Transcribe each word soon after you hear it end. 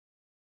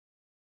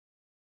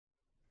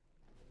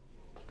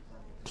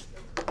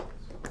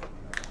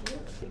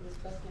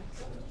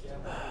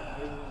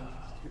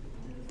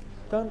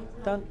Dun,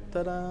 dun,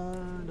 da, da,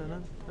 dun,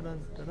 dun, dun,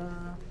 da, da.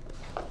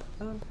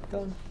 Dun,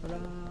 dun, da, da,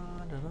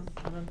 dun,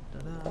 dun, da,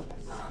 da.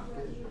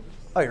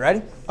 Oh, you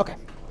ready? OK.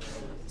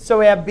 So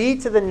we have b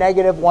to the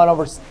negative 1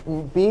 over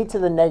b to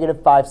the negative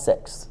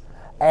 5/6.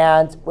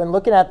 And when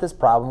looking at this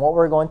problem, what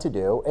we're going to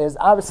do is,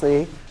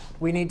 obviously,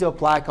 we need to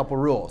apply a couple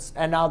rules.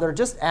 And now they're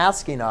just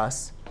asking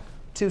us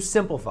to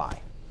simplify,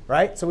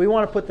 right? So we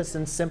want to put this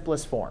in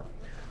simplest form.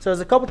 So there's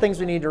a couple things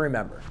we need to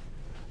remember.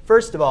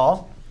 First of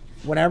all,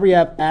 whenever you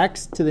have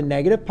x to the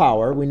negative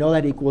power, we know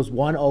that equals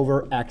 1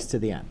 over x to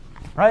the n,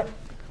 right?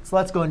 So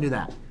let's go and do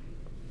that.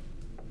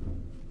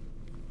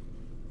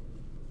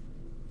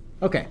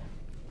 OK.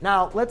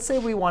 Now, let's say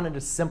we wanted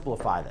to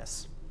simplify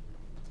this,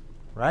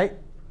 right?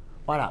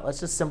 Why not? Let's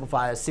just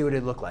simplify it, see what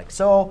it'd look like.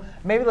 So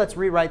maybe let's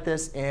rewrite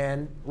this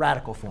in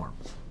radical form.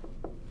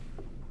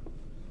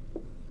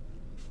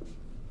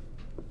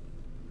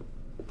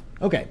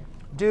 OK.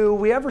 Do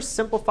we ever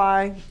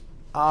simplify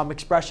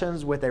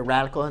expressions with a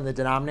radical in the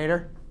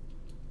denominator?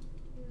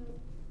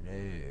 No.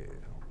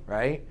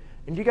 Right?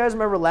 And do you guys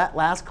remember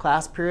last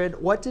class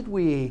period? What did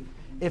we,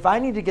 if I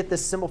need to get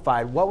this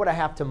simplified, what would I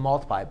have to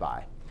multiply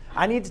by?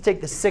 I need to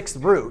take the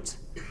 6th root.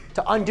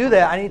 To undo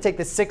that, I need to take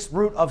the 6th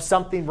root of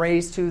something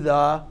raised to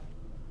the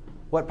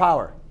what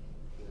power?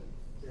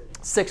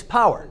 6th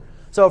power.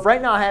 So if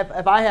right now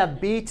if I have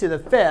b to the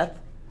 5th,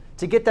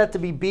 to get that to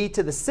be b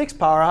to the 6th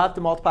power, I'll have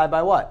to multiply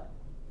by what?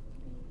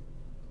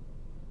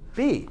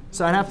 B.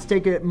 So I'd have to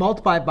take it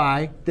multiply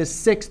by the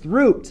 6th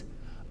root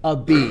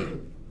of b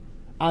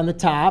on the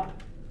top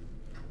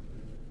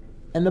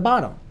and the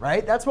bottom,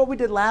 right? That's what we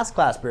did last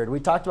class period. We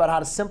talked about how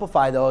to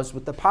simplify those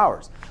with the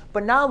powers.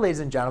 But now, ladies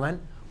and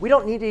gentlemen, we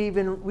don't need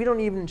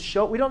to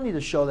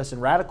show this in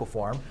radical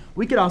form.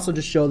 We could also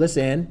just show this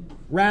in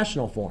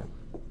rational form,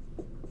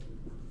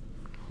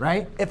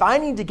 right? If I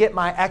need to get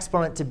my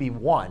exponent to be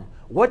 1,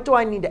 what do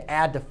I need to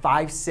add to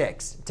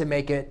 5/6 to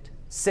make it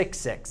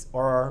 6/6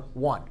 or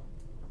 1?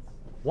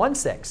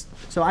 1/6.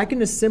 So I can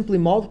just simply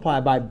multiply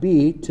by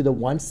b to the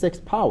 1/6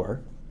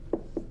 power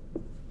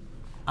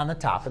on the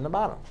top and the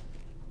bottom.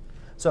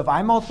 So if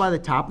I multiply the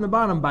top and the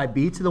bottom by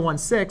b to the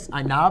 1/6,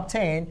 I now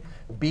obtain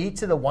b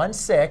to the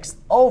 1/6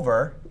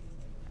 over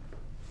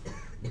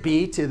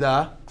b to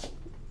the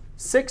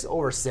 6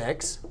 over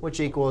 6, which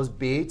equals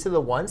b to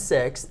the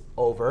 1/6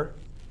 over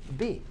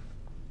b.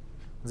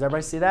 Does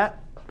everybody see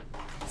that?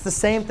 It's the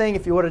same thing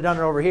if you would have done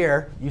it over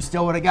here. You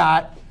still would have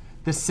got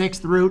the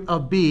 6th root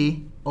of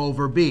b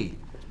over b.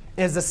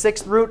 Is the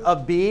 6th root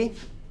of b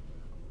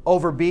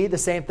over b the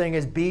same thing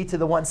as b to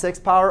the 1/6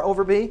 power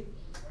over b?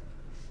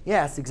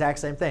 Yeah, it's the exact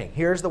same thing.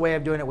 Here's the way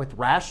of doing it with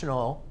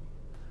rational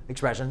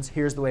expressions.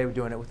 Here's the way of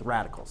doing it with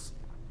radicals.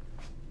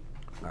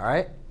 All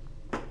right?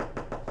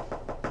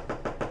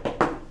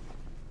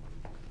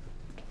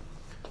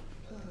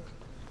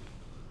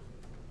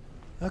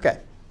 OK.